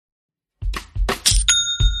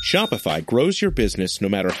Shopify grows your business no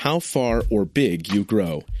matter how far or big you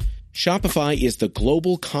grow. Shopify is the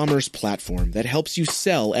global commerce platform that helps you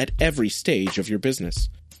sell at every stage of your business.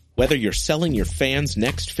 Whether you're selling your fans'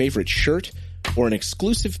 next favorite shirt or an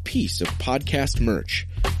exclusive piece of podcast merch,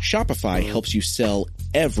 Shopify helps you sell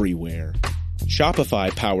everywhere.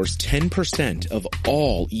 Shopify powers 10% of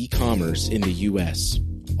all e-commerce in the U.S.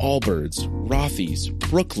 Allbirds, Rothy's,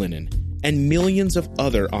 Brooklinen, and millions of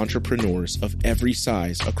other entrepreneurs of every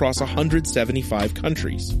size across 175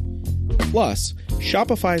 countries. Plus,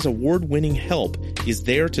 Shopify's award-winning help is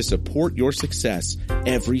there to support your success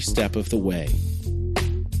every step of the way.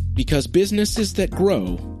 Because businesses that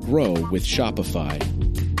grow, grow with Shopify.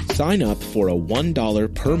 Sign up for a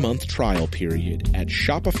 $1 per month trial period at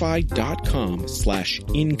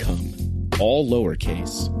shopify.com/income, all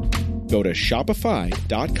lowercase. Go to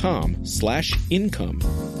shopify.com/income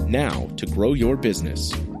now to grow your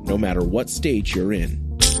business, no matter what stage you're in.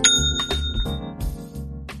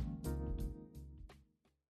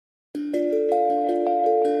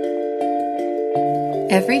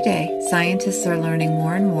 Every day, scientists are learning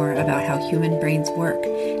more and more about how human brains work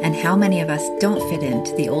and how many of us don't fit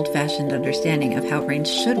into the old-fashioned understanding of how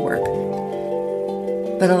brains should work.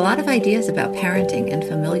 But a lot of ideas about parenting and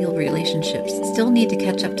familial relationships still need to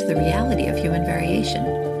catch up to the reality of human variation.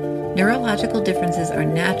 Neurological differences are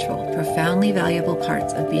natural, profoundly valuable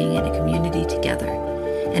parts of being in a community together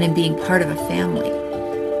and in being part of a family.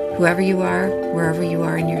 Whoever you are, wherever you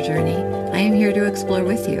are in your journey, I am here to explore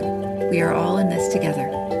with you. We are all in this together.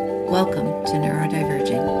 Welcome to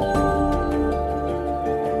Neurodiverging.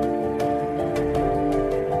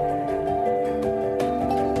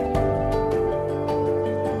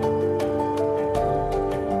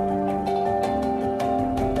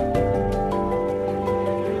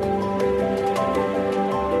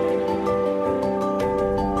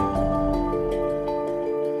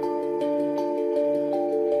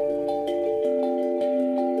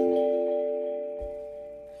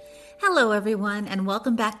 Hello, everyone, and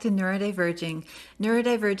welcome back to Neurodiverging.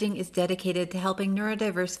 Neurodiverging is dedicated to helping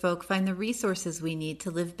neurodiverse folk find the resources we need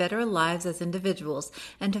to live better lives as individuals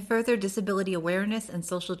and to further disability awareness and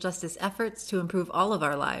social justice efforts to improve all of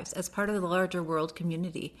our lives as part of the larger world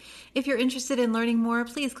community. If you're interested in learning more,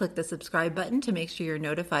 please click the subscribe button to make sure you're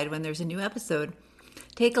notified when there's a new episode.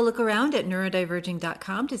 Take a look around at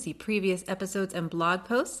neurodiverging.com to see previous episodes and blog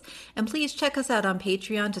posts. And please check us out on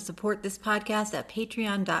Patreon to support this podcast at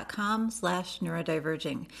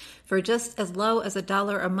patreon.com/neurodiverging. For just as low as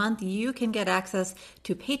 $1 a month, you can get access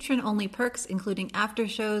to patron-only perks, including after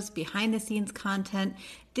shows, behind-the-scenes content,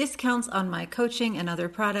 discounts on my coaching and other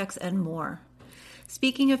products, and more.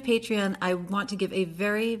 Speaking of Patreon, I want to give a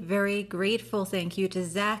very, very grateful thank you to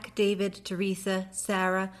Zach, David, Teresa,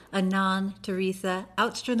 Sarah, Anon, Teresa,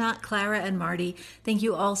 Outstronaut, Clara, and Marty. Thank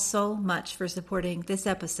you all so much for supporting this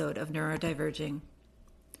episode of Neurodiverging.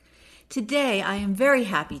 Today, I am very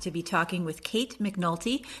happy to be talking with Kate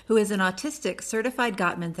McNulty, who is an autistic certified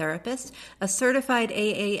Gottman therapist, a certified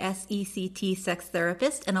AASECT sex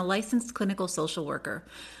therapist, and a licensed clinical social worker.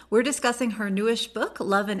 We're discussing her newish book,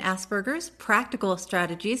 Love and Asperger's, Practical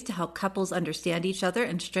Strategies to Help Couples Understand Each Other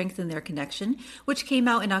and Strengthen Their Connection, which came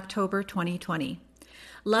out in October 2020.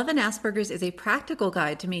 Love and Asperger's is a practical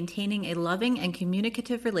guide to maintaining a loving and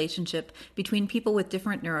communicative relationship between people with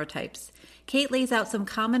different neurotypes. Kate lays out some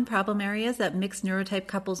common problem areas that mixed neurotype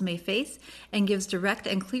couples may face and gives direct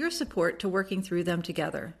and clear support to working through them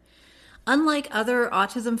together. Unlike other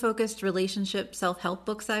autism-focused relationship self-help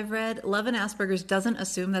books I've read, Love and Asperger's doesn't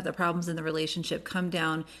assume that the problems in the relationship come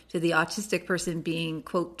down to the autistic person being,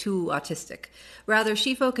 quote, too autistic. Rather,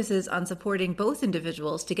 she focuses on supporting both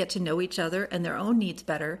individuals to get to know each other and their own needs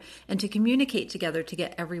better and to communicate together to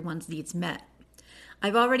get everyone's needs met.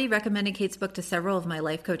 I've already recommended Kate's book to several of my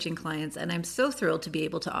life coaching clients, and I'm so thrilled to be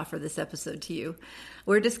able to offer this episode to you.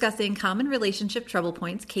 We're discussing common relationship trouble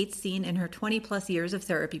points Kate's seen in her 20-plus years of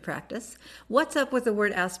therapy practice, what's up with the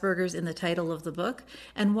word Asperger's in the title of the book,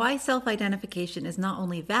 and why self-identification is not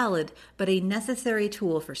only valid, but a necessary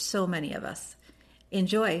tool for so many of us.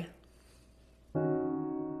 Enjoy!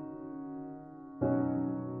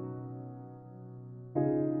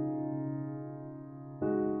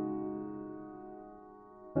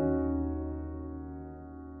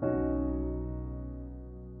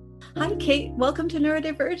 Hi, Kate. Welcome to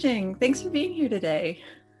Neurodiverging. Thanks for being here today.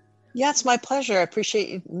 Yeah, it's my pleasure. I appreciate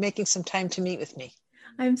you making some time to meet with me.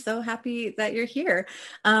 I'm so happy that you're here.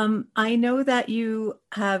 I know that you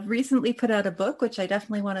have recently put out a book, which I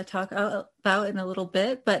definitely want to talk about in a little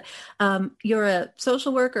bit, but you're a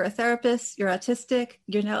social worker, a therapist, you're autistic,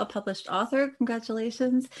 you're now a published author.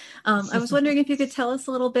 Congratulations. I was wondering if you could tell us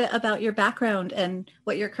a little bit about your background and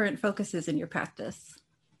what your current focus is in your practice.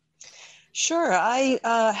 Sure. I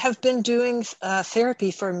have been doing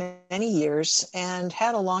therapy for many years and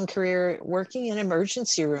had a long career working in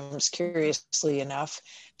emergency rooms, curiously enough,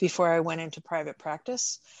 before I went into private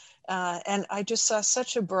practice. And I just saw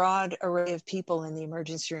such a broad array of people in the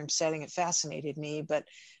emergency room setting. It fascinated me, but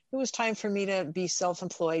it was time for me to be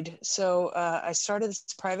self-employed. So I started this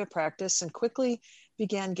private practice and quickly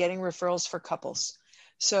began getting referrals for couples.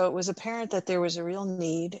 So it was apparent that there was a real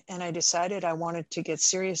need, and I decided I wanted to get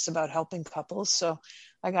serious about helping couples. So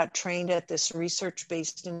I got trained at this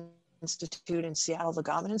research-based institute in Seattle, the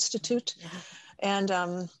Gottman Institute,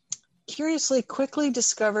 and curiously quickly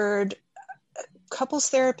discovered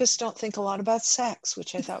couples therapists don't think a lot about sex,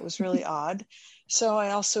 which I thought was really odd. So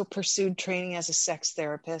I also pursued training as a sex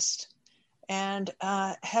therapist and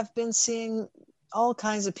have been seeing all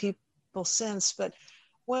kinds of people since, but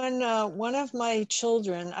when one of my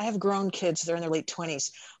children, I have grown kids, they're in their late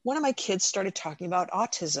 20s. One of my kids started talking about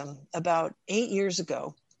autism about 8 years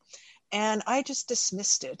ago. And I just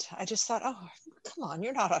dismissed it. I just thought, oh, come on,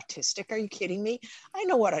 you're not autistic. Are you kidding me? I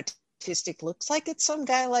know what autistic looks like. It's some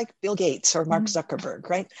guy like Bill Gates or Mark Zuckerberg,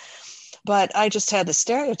 right? But I just had the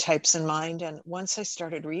stereotypes in mind. And once I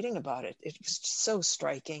started reading about it, it was just so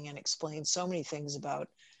striking and explained so many things about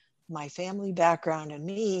my family background and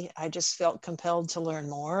me. I just felt compelled to learn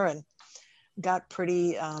more and got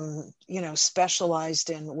pretty, specialized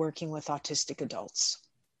in working with autistic adults.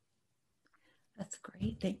 That's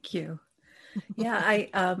great. Thank you. Yeah,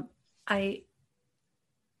 I'm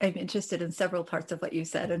interested in several parts of what you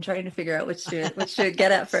said. I'm trying to figure out which to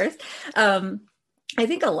get at first. I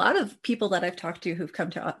think a lot of people that I've talked to who've come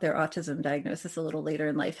to their autism diagnosis a little later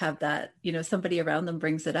in life have that, somebody around them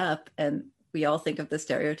brings it up, and we all think of the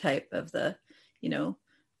stereotype of the,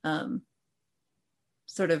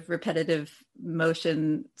 sort of repetitive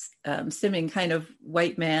motion, stimming kind of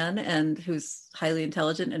white man, and who's highly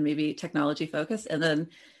intelligent and maybe technology focused. And then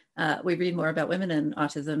we read more about women and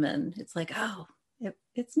autism, and it's like, oh,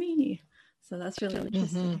 it's me. So that's really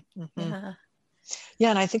interesting. Mm-hmm. Yeah. Yeah.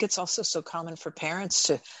 And I think it's also so common for parents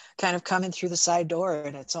to kind of come in through the side door,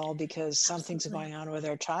 and it's all because something's going on with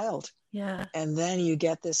their child. Yeah. And then you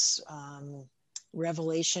get this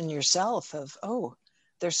revelation yourself of, oh,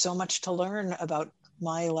 there's so much to learn about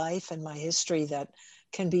my life and my history that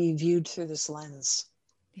can be viewed through this lens.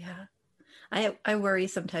 Yeah. I worry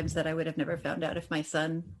sometimes that I would have never found out if my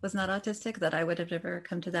son was not autistic, that I would have never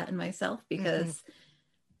come to that in myself, because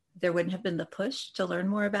there wouldn't have been the push to learn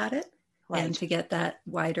more about it, right, and to get that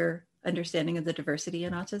wider understanding of the diversity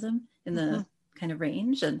in autism in the kind of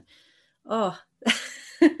range. And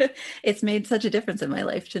it's made such a difference in my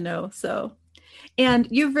life to know. So, and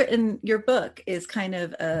you've written, your book is kind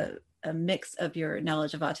of a mix of your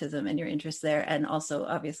knowledge of autism and your interest there, and also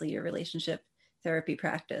obviously your relationship therapy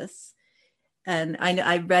practice. And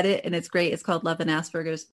I read it, and it's great. It's called Love and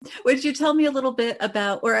Asperger's. Would you tell me a little bit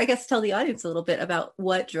about, or I guess tell the audience a little bit about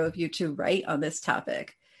what drove you to write on this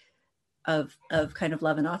topic of kind of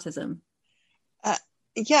love and autism?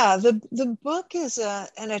 Yeah, the book is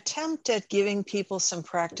an attempt at giving people some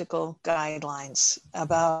practical guidelines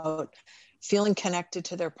about feeling connected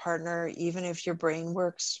to their partner, even if your brain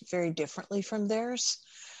works very differently from theirs.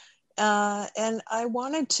 And I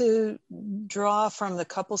wanted to draw from the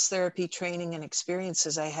couples therapy training and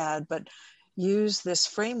experiences I had, but use this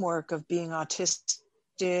framework of being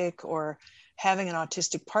autistic or having an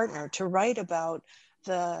autistic partner to write about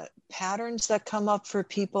the patterns that come up for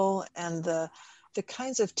people and the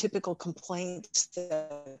kinds of typical complaints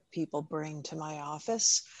that people bring to my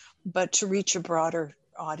office, but to reach a broader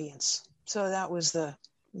audience. So that was the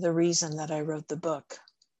reason that I wrote the book.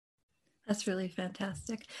 That's really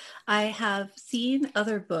fantastic. I have seen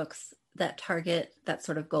other books that target that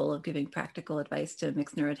sort of goal of giving practical advice to a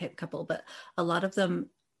mixed neurotype couple, but a lot of them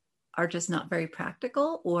are just not very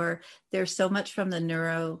practical, or there's so much from the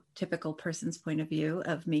neurotypical person's point of view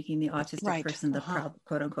of making the autistic person the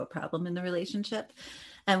quote unquote problem in the relationship.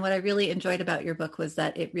 And what I really enjoyed about your book was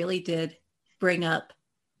that it really did bring up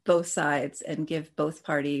both sides and give both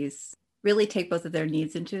parties, really take both of their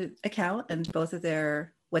needs into account and both of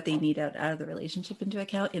their, what they need out of the relationship into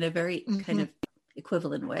account in a very kind of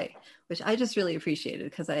equivalent way, which I just really appreciated,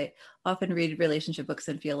 because I often read relationship books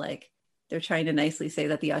and feel like they're trying to nicely say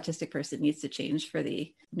that the autistic person needs to change for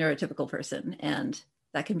the neurotypical person. And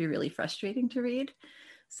that can be really frustrating to read.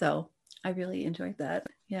 So I really enjoyed that.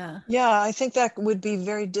 Yeah. Yeah, I think that would be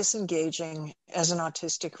very disengaging as an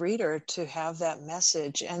autistic reader to have that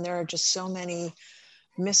message. And there are just so many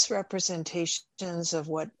misrepresentations of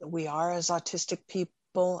what we are as autistic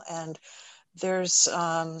people. And there's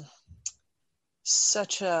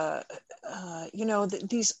such a,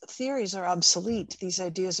 these theories are obsolete. These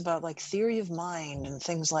ideas about like theory of mind and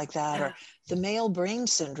things like that, Yeah. or the male brain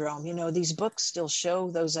syndrome, these books still show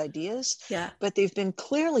those ideas, Yeah. but they've been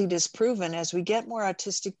clearly disproven as we get more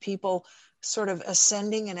autistic people sort of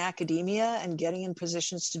ascending in academia and getting in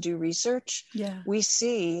positions to do research. Yeah. We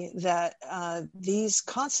see that these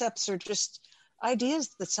concepts are just ideas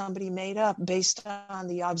that somebody made up based on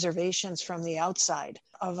the observations from the outside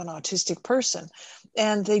of an autistic person.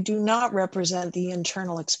 And they do not represent the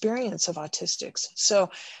internal experience of autistics. So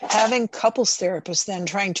having couples therapists then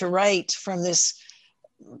trying to write from this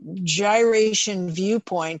gyration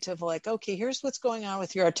viewpoint of like, okay, here's what's going on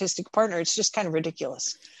with your autistic partner, it's just kind of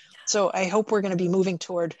ridiculous. So I hope we're going to be moving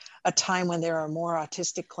toward a time when there are more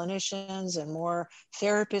autistic clinicians and more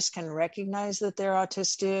therapists can recognize that they're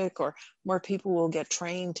autistic, or more people will get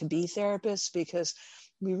trained to be therapists, because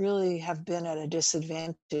we really have been at a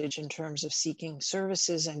disadvantage in terms of seeking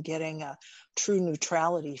services and getting a true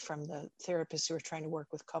neutrality from the therapists who are trying to work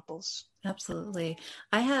with couples. Absolutely.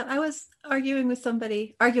 I was arguing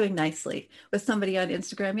nicely with somebody on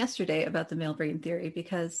Instagram yesterday about the male brain theory,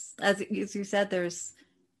 because as you said, there's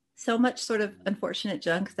so much sort of unfortunate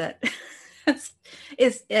junk that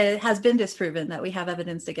has been disproven, that we have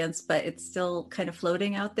evidence against, but it's still kind of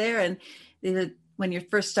floating out there. And when you're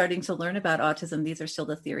first starting to learn about autism, these are still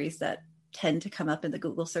the theories that tend to come up in the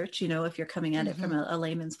Google search, if you're coming at it from a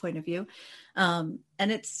layman's point of view. And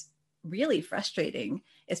it's really frustrating,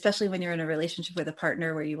 especially when you're in a relationship with a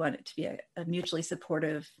partner where you want it to be a mutually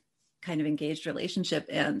supportive, kind of engaged relationship.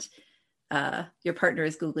 And your partner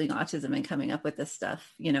is Googling autism and coming up with this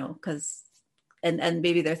stuff, because, and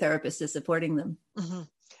maybe their therapist is supporting them. Mm-hmm.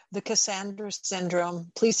 The Cassandra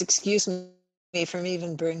syndrome, please excuse me from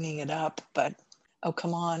even bringing it up, but oh,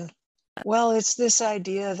 come on. Well, it's this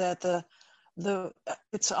idea that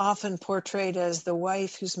it's often portrayed as the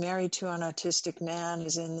wife who's married to an autistic man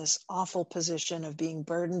is in this awful position of being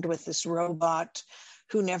burdened with this robot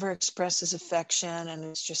who never expresses affection. And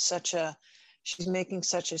it's just she's making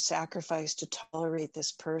such a sacrifice to tolerate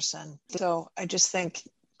this person. So I just think,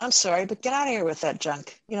 I'm sorry, but get out of here with that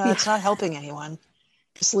junk. It's not helping anyone. It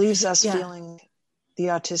just leaves us feeling the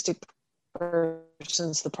autistic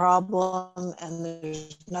person's the problem, and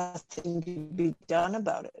there's nothing to be done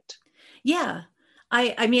about it. Yeah.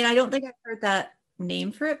 I mean, I don't think I've heard that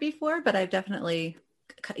name for it before, but I've definitely,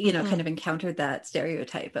 kind of encountered that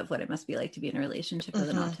stereotype of what it must be like to be in a relationship with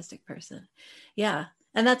an autistic person. Yeah.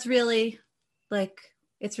 And that's really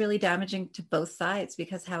it's really damaging to both sides,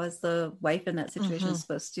 because how is the wife in that situation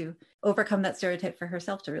supposed to overcome that stereotype for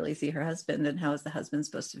herself to really see her husband? And how is the husband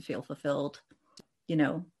supposed to feel fulfilled?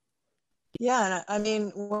 Yeah. And I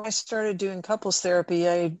mean, when I started doing couples therapy,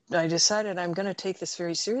 I decided I'm going to take this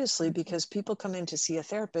very seriously, because people come in to see a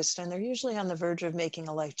therapist and they're usually on the verge of making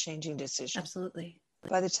a life-changing decision. Absolutely.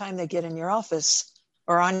 By the time they get in your office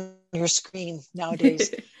or on your screen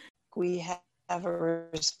nowadays, we have a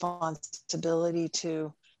responsibility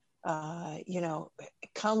to,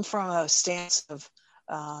 come from a stance of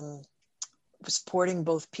supporting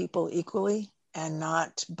both people equally and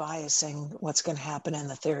not biasing what's going to happen in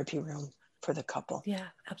the therapy room for the couple. Yeah,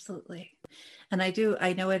 absolutely. And I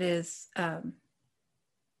know it is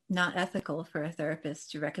not ethical for a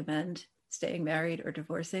therapist to recommend staying married or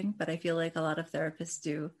divorcing, but I feel like a lot of therapists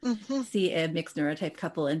do see a mixed neurotype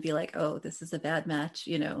couple and be like, oh, this is a bad match.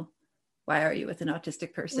 Why are you with an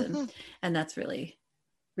autistic person? And that's really,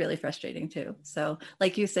 really frustrating too. So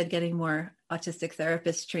like you said, getting more autistic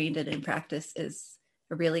therapists trained and in practice is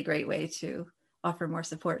a really great way to offer more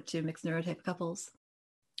support to mixed neurotype couples.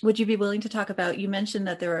 Would you be willing to talk about, you mentioned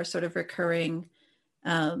that there are sort of recurring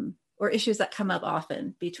or issues that come up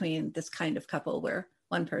often between this kind of couple where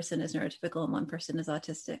one person is neurotypical and one person is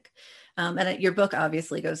autistic. And your book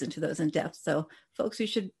obviously goes into those in depth. So folks, you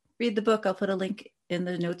should read the book. I'll put a link in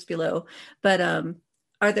the notes below. But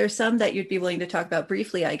are there some that you'd be willing to talk about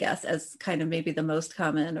briefly, I guess, as kind of maybe the most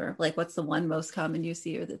common, or like what's the one most common you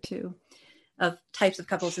see, or the two of types of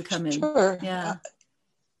couples who come in? Sure. Yeah.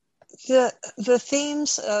 The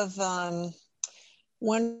themes of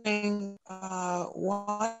wondering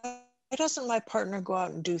why doesn't my partner go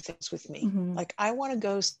out and do things with me? Like, I want to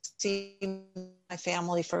go see my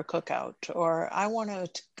family for a cookout, or I want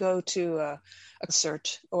to go to a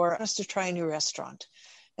concert, or us to try a new restaurant.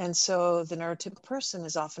 And so the neurotypical person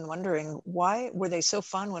is often wondering, why were they so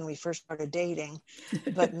fun when we first started dating,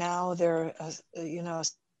 but now they're, a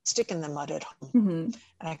stick in the mud at home, and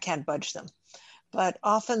I can't budge them. But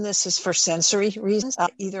often this is for sensory reasons,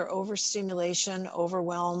 either overstimulation,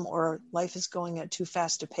 overwhelm, or life is going at too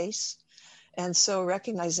fast a pace. And so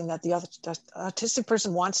recognizing that the autistic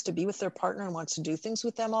person wants to be with their partner and wants to do things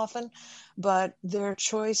with them often, but their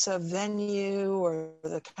choice of venue or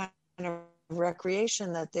the kind of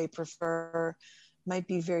recreation that they prefer might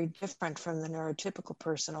be very different from the neurotypical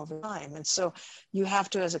person over time. And so you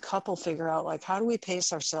have to, as a couple, figure out, like, how do we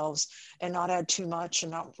pace ourselves and not add too much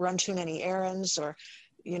and not run too many errands or,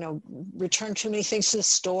 return too many things to the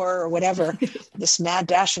store or whatever, this mad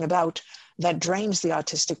dashing about that drains the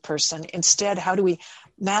autistic person. Instead, how do we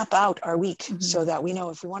map out our week so that we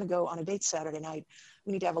know if we want to go on a date Saturday night,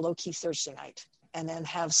 we need to have a low-key Thursday night, and then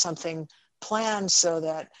have something planned so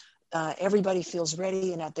that everybody feels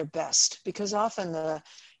ready and at their best. Because often the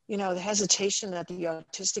hesitation that the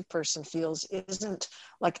autistic person feels isn't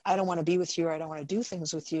like, I don't want to be with you or I don't want to do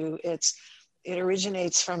things with you. It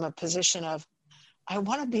originates from a position of, I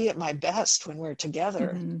want to be at my best when we're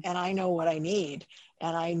together, and I know what I need.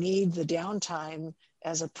 And I need the downtime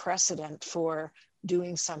as a precedent for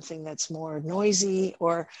doing something that's more noisy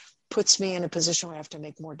or puts me in a position where I have to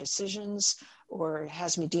make more decisions or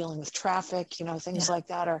has me dealing with traffic, things like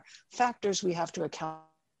that are factors we have to account.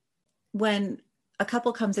 When a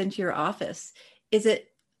couple comes into your office, is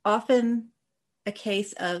it often a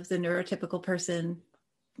case of the neurotypical person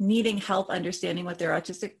needing help understanding what their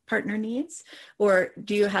autistic partner needs? Or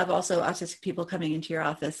do you have also autistic people coming into your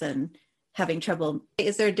office and having trouble?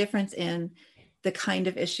 Is there a difference in the kind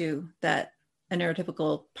of issue that a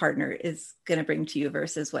neurotypical partner is going to bring to you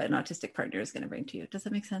versus what an autistic partner is going to bring to you? Does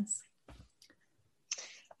that make sense?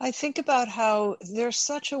 I think about how there's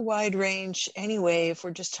such a wide range anyway, if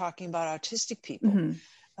we're just talking about autistic people.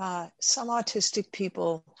 Some autistic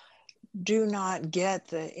people do not get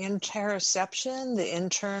the interoception, the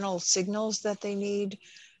internal signals that they need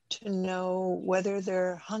to know whether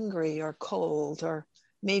they're hungry or cold, or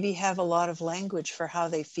maybe have a lot of language for how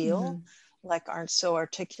they feel, like aren't so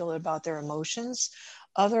articulate about their emotions.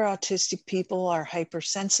 Other autistic people are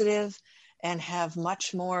hypersensitive and have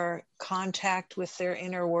much more contact with their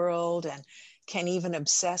inner world and can even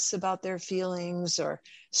obsess about their feelings or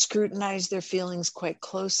scrutinize their feelings quite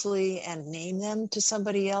closely and name them to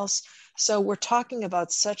somebody else. So we're talking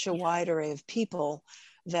about such a wide array of people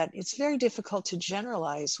that it's very difficult to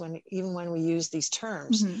generalize even when we use these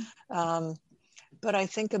terms. But I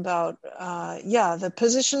think about, the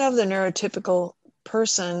position of the neurotypical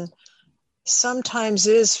person sometimes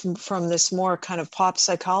is from this more kind of pop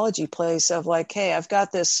psychology place of like, hey, I've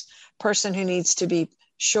got this person who needs to be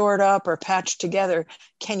shored up or patched together.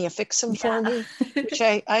 Can you fix them for me? Which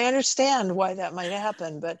I understand why that might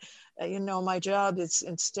happen. But, my job is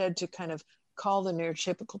instead to kind of call the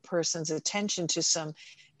neurotypical person's attention to some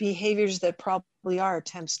behaviors that probably are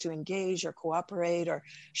attempts to engage or cooperate or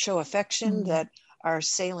show affection that are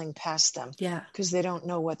sailing past them because they don't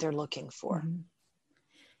know what they're looking for.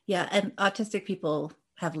 Yeah, and autistic people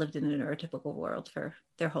have lived in a neurotypical world for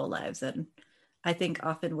their whole lives. And I think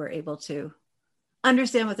often we're able to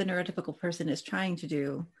understand what the neurotypical person is trying to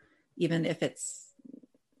do, even if it's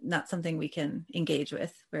not something we can engage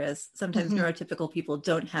with. Whereas sometimes neurotypical people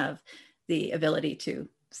don't have the ability to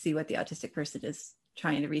see what the autistic person is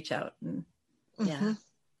trying to reach out. And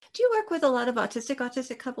Do you work with a lot of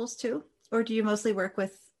autistic couples too? Or do you mostly work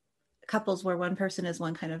with couples where one person is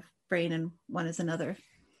one kind of brain and one is another?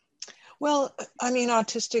 Well, I mean,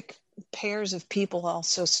 autistic pairs of people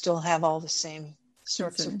also still have all the same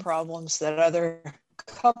sorts of problems that other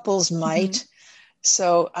couples might.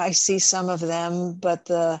 So I see some of them, but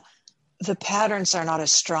the patterns are not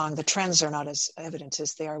as strong. The trends are not as evident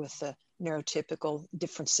as they are with the neurotypical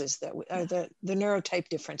differences that the neurotype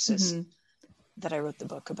differences that I wrote the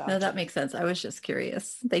book about. No, that makes sense. I was just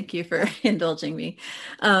curious. Thank you for indulging me.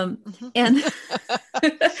 And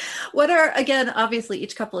what are, again, obviously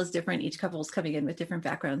each couple is different. Each couple is coming in with different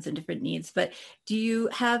backgrounds and different needs, but do you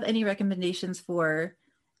have any recommendations for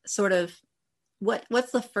sort of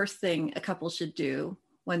what's the first thing a couple should do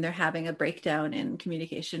when they're having a breakdown in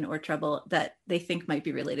communication or trouble that they think might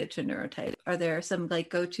be related to neurotype? Are there some like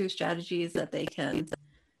go-to strategies that they can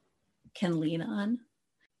lean on?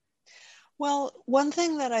 Well, one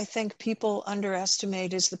thing that I think people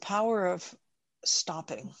underestimate is the power of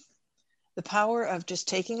stopping, the power of just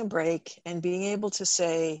taking a break and being able to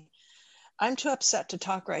say, I'm too upset to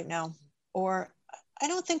talk right now, or I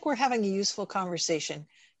don't think we're having a useful conversation.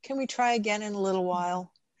 Can we try again in a little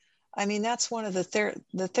while? I mean, that's one of the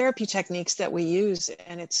therapy techniques that we use,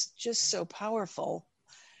 and it's just so powerful.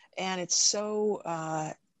 And it's so,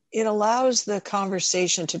 it allows the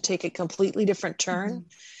conversation to take a completely different turn.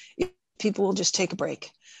 People will just take a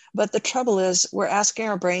break. But the trouble is, we're asking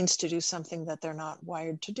our brains to do something that they're not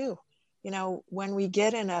wired to do. You know, when we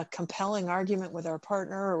get in a compelling argument with our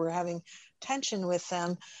partner, or we're having tension with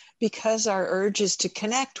them, because our urge is to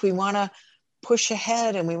connect, we want to push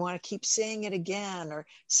ahead and we want to keep saying it again, or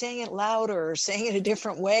saying it louder, or saying it a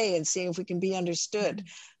different way, and seeing if we can be understood.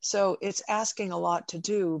 So it's asking a lot to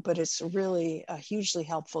do, but it's really a hugely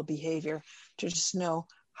helpful behavior to just know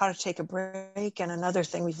how to take a break. And another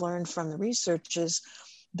thing we've learned from the research is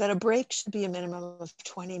that a break should be a minimum of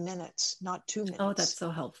 20 minutes, not 2 minutes. Oh, that's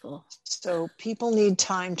so helpful. So people need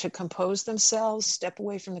time to compose themselves, step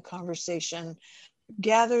away from the conversation,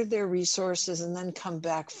 gather their resources, and then come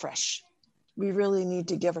back fresh. We really need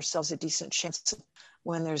to give ourselves a decent chance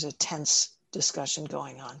when there's a tense discussion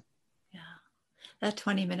going on. Yeah. That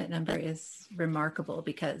 20-minute number is remarkable,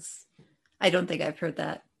 because I don't think I've heard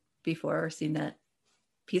that before or seen that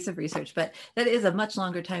piece of research, but that is a much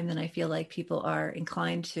longer time than I feel like people are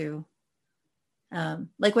inclined to.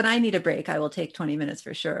 Like when I need a break, I will take 20 minutes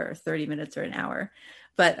for sure, or 30 minutes or an hour.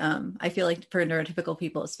 But I feel like for neurotypical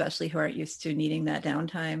people, especially who aren't used to needing that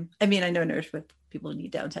downtime. I mean, I know neurotypical people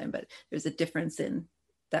need downtime, but there's a difference in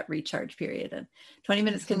that recharge period. And 20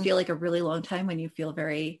 minutes can feel like a really long time when you feel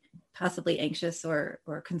very possibly anxious or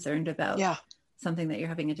concerned about something that you're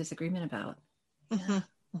having a disagreement about.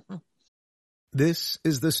 This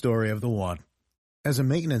is the story of the one. As a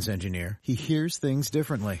maintenance engineer, he hears things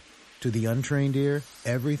differently. To the untrained ear,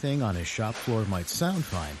 everything on his shop floor might sound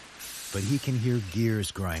fine, but he can hear gears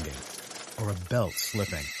grinding or a belt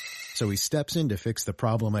slipping. So he steps in to fix the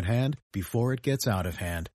problem at hand before it gets out of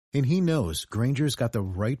hand. And he knows Grainger's got the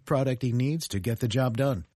right product he needs to get the job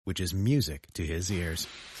done, which is music to his ears.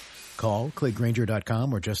 Call, click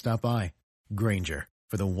Grainger.com, or just stop by. Grainger,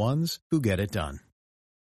 for the ones who get it done.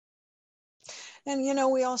 And, you know,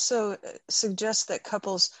 we also suggest that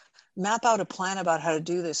couples map out a plan about how to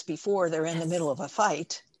do this before they're in the middle of a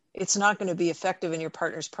fight. It's not going to be effective, and your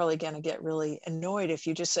partner's probably going to get really annoyed if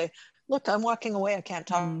you just say, look, I'm walking away. I can't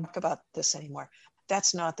talk about this anymore.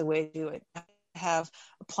 That's not the way to do it. Have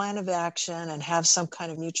a plan of action and have some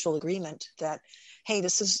kind of mutual agreement that, hey,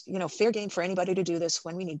 this is, you know, fair game for anybody to do this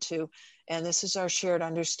when we need to. And this is our shared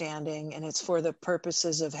understanding. And it's for the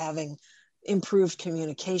purposes of having improved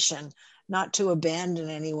communication, not to abandon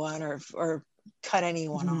anyone or cut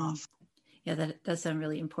anyone off. Yeah, that does sound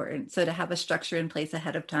really important. So to have a structure in place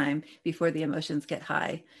ahead of time before the emotions get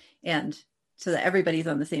high, and so that everybody's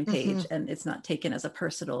on the same page and it's not taken as a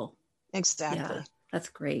personal. Exactly. Yeah, that's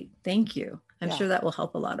great. Thank you. I'm sure that will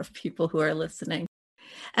help a lot of people who are listening.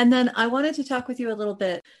 And then I wanted to talk with you a little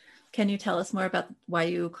bit. Can you tell us more about why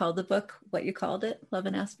you called the book what you called it, Love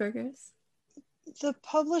and Asperger's? The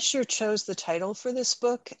publisher chose the title for this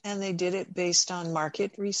book, and they did it based on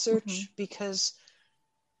market research, because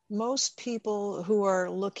most people who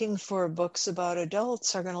are looking for books about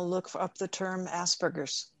adults are going to look up the term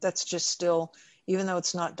Asperger's. That's just still, even though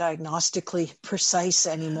it's not diagnostically precise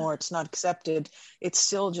anymore, it's not accepted, it's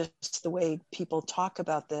still just the way people talk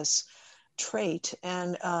about this trait.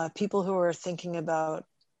 And people who are thinking about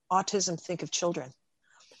autism think of children.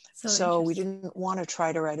 So we didn't want to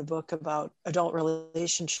try to write a book about adult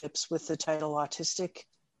relationships with the title autistic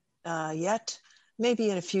yet.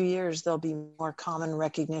 Maybe in a few years, there'll be more common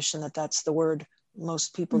recognition that that's the word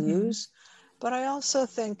most people use. But I also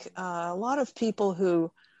think a lot of people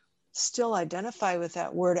who still identify with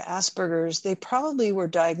that word Asperger's, they probably were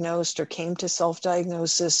diagnosed or came to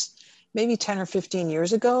self-diagnosis maybe 10 or 15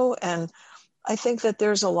 years ago. And I think that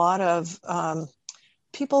there's a lot of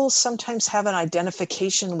people sometimes have an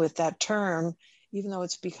identification with that term, even though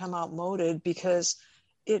it's become outmoded, because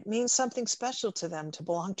it means something special to them to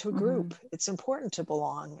belong to a group. It's important to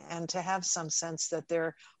belong and to have some sense that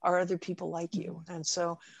there are other people like you. And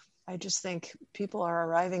so I just think people are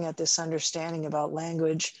arriving at this understanding about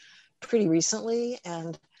language pretty recently.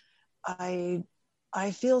 And I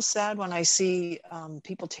feel sad when I see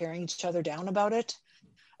people tearing each other down about it.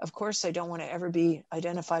 Of course, I don't want to ever be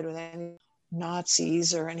identified with any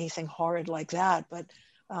Nazis or anything horrid like that, but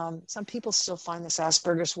some people still find this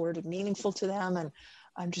Asperger's word meaningful to them, and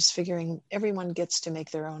I'm just figuring everyone gets to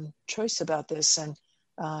make their own choice about this, and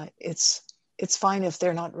it's fine if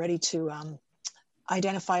they're not ready to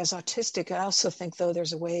identify as autistic. I also think, though,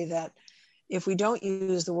 there's a way that if we don't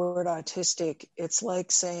use the word autistic, it's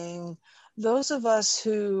like saying those of us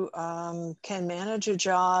who can manage a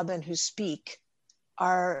job and who speak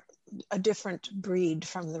are a different breed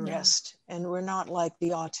from the Yeah. rest, and we're not like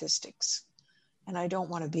the autistics. And I don't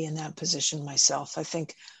want to be in that position myself. I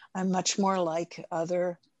think I'm much more like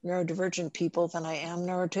other neurodivergent people than I am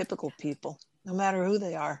neurotypical people, no matter who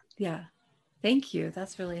they are. Yeah. Thank you.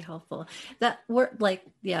 That's really helpful. That word, like,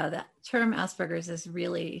 yeah, that term Asperger's is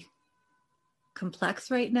really complex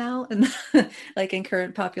right now, and like in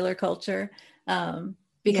current popular culture, because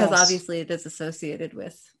Yes. obviously it is associated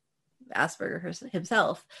with Asperger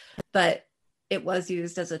himself, but it was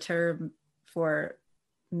used as a term for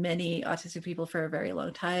many autistic people for a very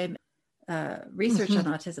long time. Research on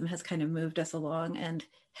autism has kind of moved us along, and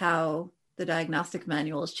how the diagnostic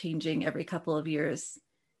manual is changing every couple of years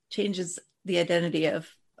changes the identity of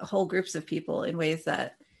whole groups of people in ways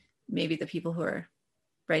that maybe the people who are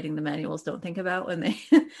writing the manuals don't think about when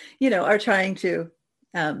they, are trying to,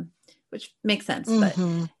 which makes sense. But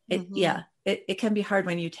it can be hard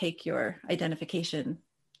when you take your identification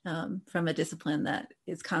from a discipline that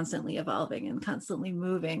is constantly evolving and constantly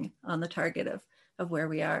moving on the target of where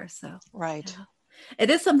we are. So, right. Yeah. It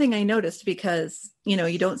is something I noticed because,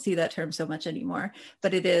 you don't see that term so much anymore,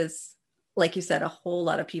 but it is, like you said, a whole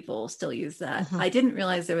lot of people still use that. I didn't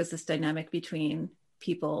realize there was this dynamic between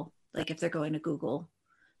people, like if they're going to Google,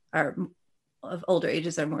 are of older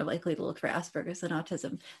ages are more likely to look for Asperger's than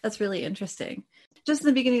autism. That's really interesting. Just in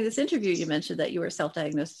the beginning of this interview, you mentioned that you were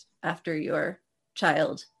self-diagnosed after your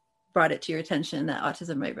child brought it to your attention that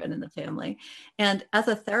autism might run in the family. And as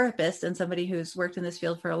a therapist and somebody who's worked in this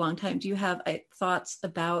field for a long time, do you have thoughts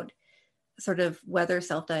about sort of whether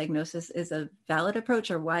self-diagnosis is a valid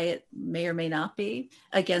approach, or why it may or may not be,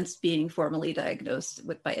 against being formally diagnosed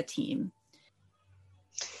by a team?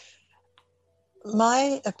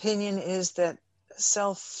 My opinion is that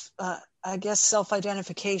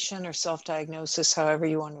self-identification or self-diagnosis, however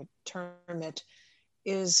you want to term it,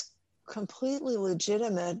 is completely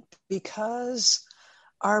legitimate because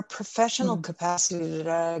our professional capacity to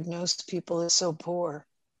diagnose people is so poor.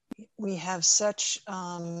 We have such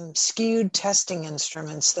skewed testing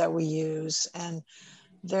instruments that we use, and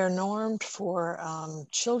they're normed for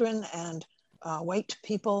children and white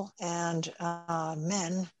people and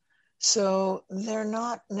men. So they're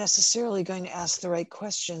not necessarily going to ask the right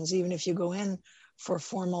questions, even if you go in for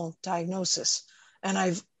formal diagnosis. And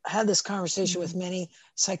I've had this conversation with many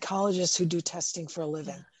psychologists who do testing for a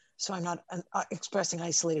living. So I'm not expressing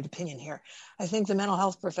isolated opinion here. I think the mental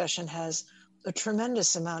health profession has a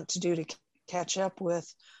tremendous amount to do to catch up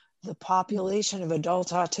with the population of adult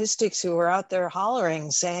autistics who are out there hollering,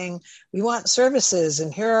 saying, we want services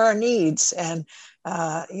and here are our needs. And,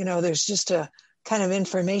 there's just a kind of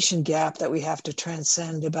information gap that we have to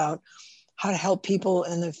transcend about how to help people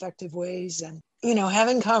in effective ways. And,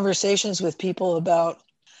 having conversations with people about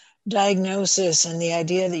diagnosis and the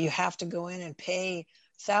idea that you have to go in and pay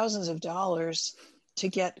thousands of dollars to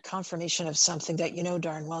get confirmation of something that you know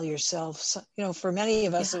darn well yourself. So, for many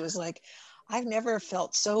of us, it was like, I've never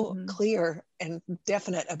felt so clear and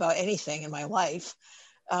definite about anything in my life.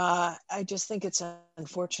 I just think it's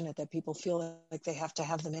unfortunate that people feel like they have to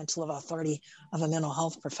have the mantle of authority of a mental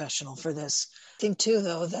health professional for this. I think too,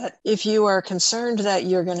 though, that if you are concerned that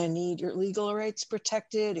you're going to need your legal rights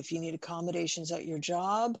protected, if you need accommodations at your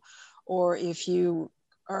job, or if you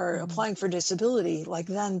are applying for disability,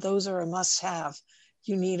 then those are a must-have.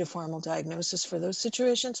 You need a formal diagnosis for those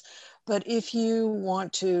situations. But if you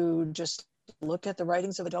want to just look at the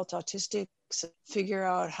writings of adult autistics, figure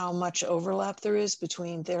out how much overlap there is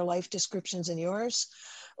between their life descriptions and yours,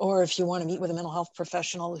 or if you want to meet with a mental health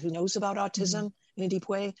professional who knows about autism in a deep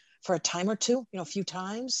way for a time or two, a few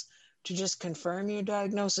times, to just confirm your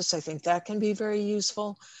diagnosis, I think that can be very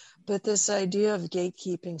useful. But this idea of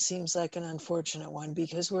gatekeeping seems like an unfortunate one,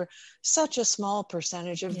 because we're such a small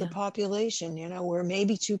percentage of the population. We're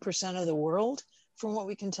maybe 2% of the world from what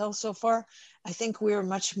we can tell so far. I think we're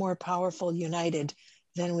much more powerful united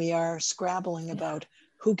than we are scrabbling about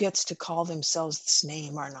who gets to call themselves this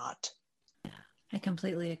name or not. I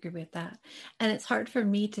completely agree with that. And it's hard for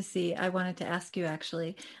me to see. I wanted to ask you,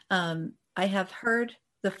 actually, I have heard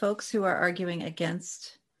the folks who are arguing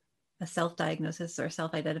against a self-diagnosis or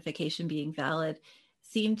self-identification being valid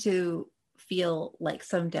seem to feel like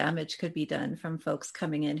some damage could be done from folks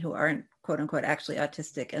coming in who aren't, quote unquote, actually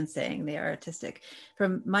autistic and saying they are autistic.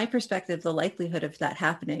 From my perspective, the likelihood of that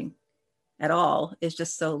happening at all is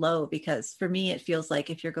just so low, because for me, it feels like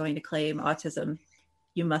if you're going to claim autism,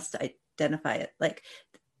 you must identify it. Like,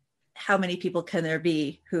 how many people can there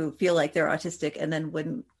be who feel like they're autistic and then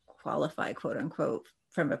wouldn't qualify, quote unquote,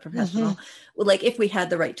 from a professional? Like, if we had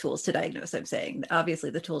the right tools to diagnose, I'm saying, obviously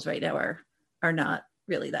the tools right now are not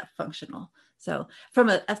really that functional. So from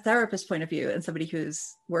a therapist point of view and somebody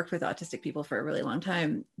who's worked with autistic people for a really long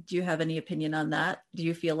time, do you have any opinion on that? Do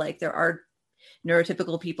you feel like there are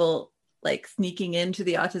neurotypical people like sneaking into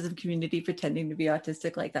the autism community pretending to be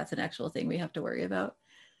autistic? Like that's an actual thing we have to worry about?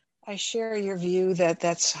 I share your view that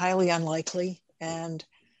that's highly unlikely. And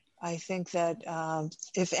I think that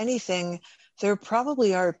if anything, there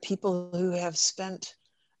probably are people who have spent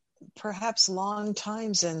perhaps long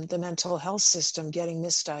times in the mental health system getting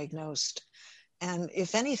misdiagnosed. And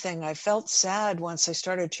if anything, I felt sad once I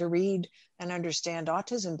started to read and understand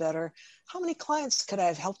autism better. How many clients could I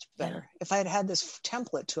have helped better if I had had this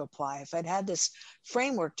template to apply, if I'd had this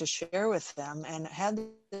framework to share with them and had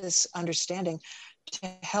this understanding to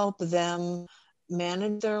help them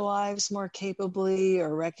manage their lives more capably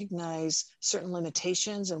or recognize certain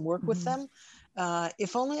limitations and work with them.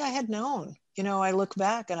 If only I had known. I look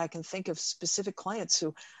back and I can think of specific clients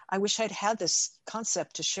who I wish I'd had this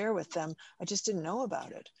concept to share with them. I just didn't know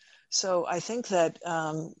about it. So I think that,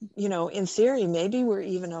 in theory, maybe we're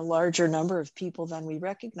even a larger number of people than we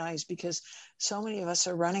recognize, because so many of us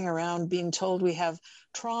are running around being told we have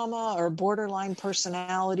trauma or borderline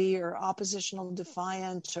personality or oppositional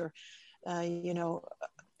defiant or,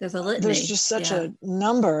 there's a litany. There's just such a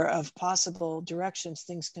number of possible directions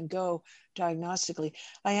things can go diagnostically.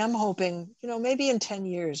 I am hoping, maybe in 10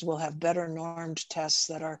 years, we'll have better normed tests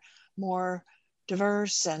that are more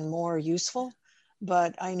diverse and more useful.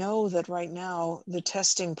 But I know that right now, the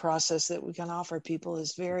testing process that we can offer people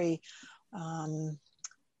is very,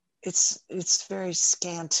 it's very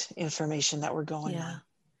scant information that we're going on.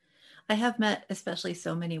 I have met especially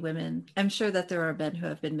so many women. I'm sure that there are men who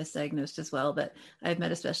have been misdiagnosed as well, but I've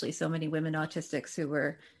met especially so many women autistics who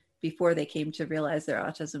were, before they came to realize their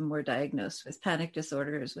autism, were diagnosed with panic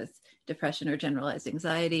disorders, with depression or generalized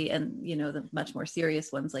anxiety, and, the much more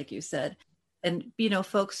serious ones, like you said. And,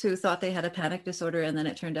 folks who thought they had a panic disorder and then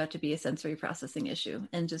it turned out to be a sensory processing issue,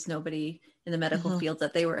 and just nobody in the medical field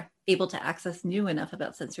that they were able to access knew enough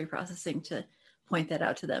about sensory processing to point that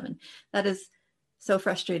out to them. And that is so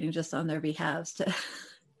frustrating just on their behalves to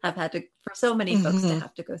have had to, for so many folks to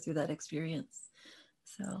have to go through that experience.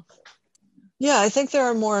 So. Yeah, I think there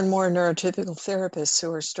are more and more neurotypical therapists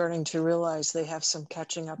who are starting to realize they have some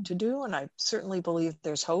catching up to do. And I certainly believe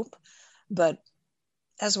there's hope. But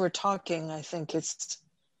as we're talking, I think it's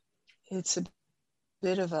a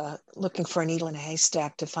bit of a looking for a needle in a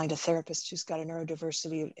haystack to find a therapist who's got a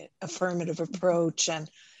neurodiversity affirmative approach and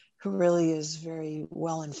who really is very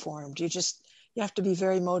well informed. You have to be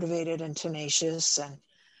very motivated and tenacious and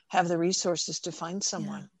have the resources to find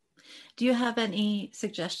someone. Yeah. Do you have any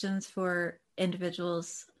suggestions for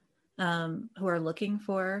individuals who are looking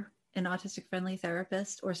for an autistic-friendly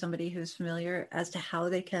therapist or somebody who's familiar as to how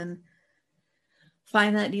they can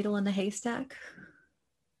find that needle in the haystack?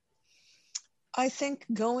 I think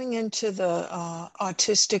going into the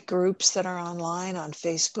autistic groups that are online on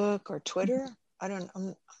Facebook or Twitter,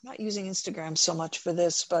 I'm not using Instagram so much for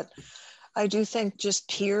this, but I do think just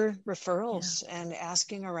peer referrals and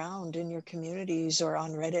asking around in your communities or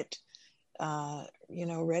on Reddit,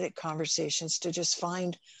 Reddit conversations to just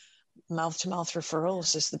find mouth-to-mouth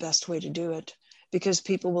referrals is the best way to do it, because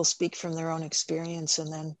people will speak from their own experience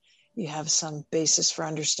and then you have some basis for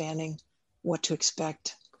understanding what to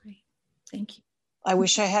expect. Great. Thank you. I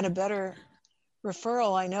wish I had a better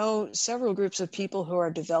referral. I know several groups of people who are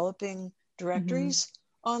developing directories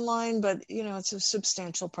online, but it's a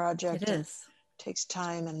substantial project. It is. It takes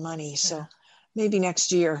time and money. So maybe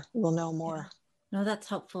next year we'll know more. No, that's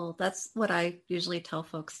helpful. That's what I usually tell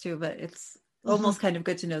folks too, but it's almost kind of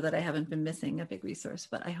good to know that I haven't been missing a big resource,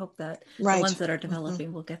 but I hope that the ones that are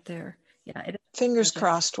developing will get there. Yeah. Fingers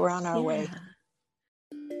crossed, we're on our way.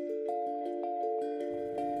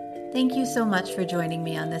 Thank you so much for joining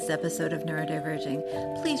me on this episode of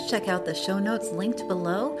Neurodiverging. Please check out the show notes linked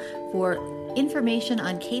below for information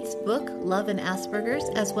on Kate's book, Love and Asperger's,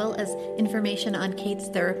 as well as information on Kate's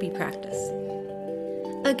therapy practice.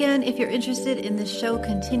 Again, if you're interested in this show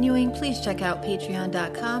continuing, please check out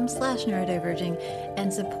patreon.com/neurodiverging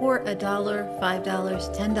and support $1, $5,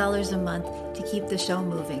 $10 a month to keep the show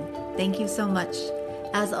moving. Thank you so much.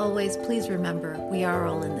 As always, please remember, we are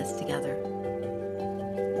all in this together.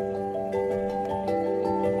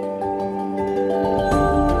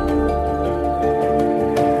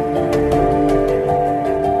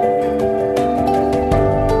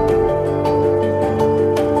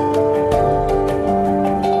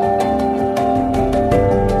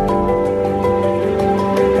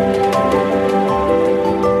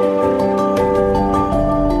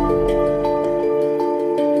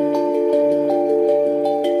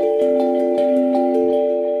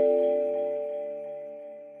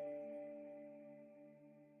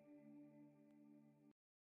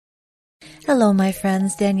 Hello, my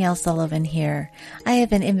friends. Danielle Sullivan here. I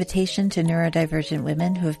have an invitation to neurodivergent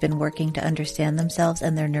women who have been working to understand themselves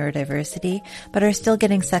and their neurodiversity, but are still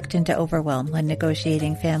getting sucked into overwhelm when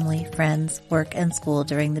negotiating family, friends, work, and school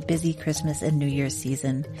during the busy Christmas and New Year's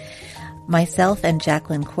season. Myself and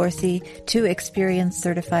Jacqueline Corsi, two experienced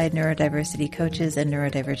certified neurodiversity coaches and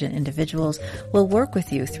neurodivergent individuals, will work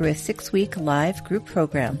with you through a 6-week live group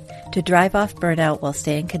program to drive off burnout while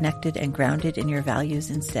staying connected and grounded in your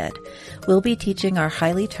values instead. We'll be teaching our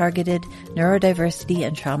highly targeted neurodiversity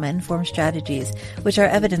and trauma-informed strategies, which are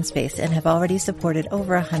evidence-based and have already supported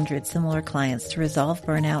over 100 similar clients to resolve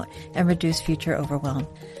burnout and reduce future overwhelm.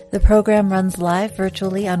 The program runs live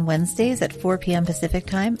virtually on Wednesdays at 4 p.m. Pacific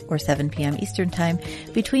Time or 7 p.m. Eastern Time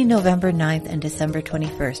between November 9th and December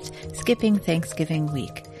 21st, skipping Thanksgiving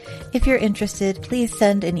week. If you're interested, please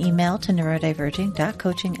send an email to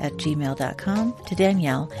neurodiverging.coaching@gmail.com to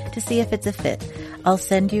Danielle to see if it's a fit. I'll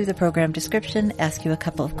send you the program description, ask you a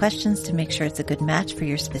couple of questions to make sure it's a good match for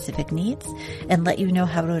your specific needs, and let you know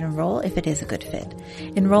how to enroll if it is a good fit.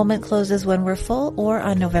 Enrollment closes when we're full or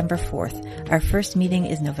on November 4th. Our first meeting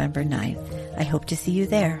is November 9th. I hope to see you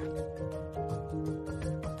there.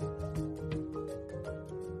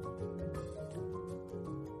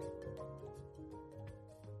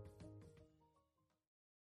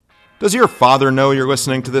 Does your father know you're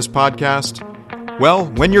listening to this podcast? Well,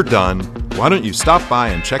 when you're done, why don't you stop by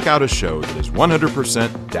and check out a show that is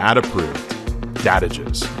 100% dad-approved,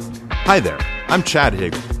 Dadages. Hi there, I'm Chad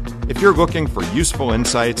Higgle. If you're looking for useful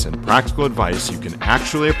insights and practical advice you can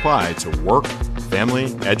actually apply to work,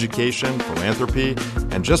 family, education, philanthropy,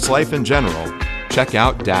 and just life in general, check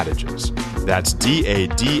out Dadages. That's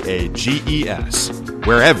Dadages,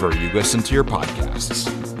 wherever you listen to your podcasts.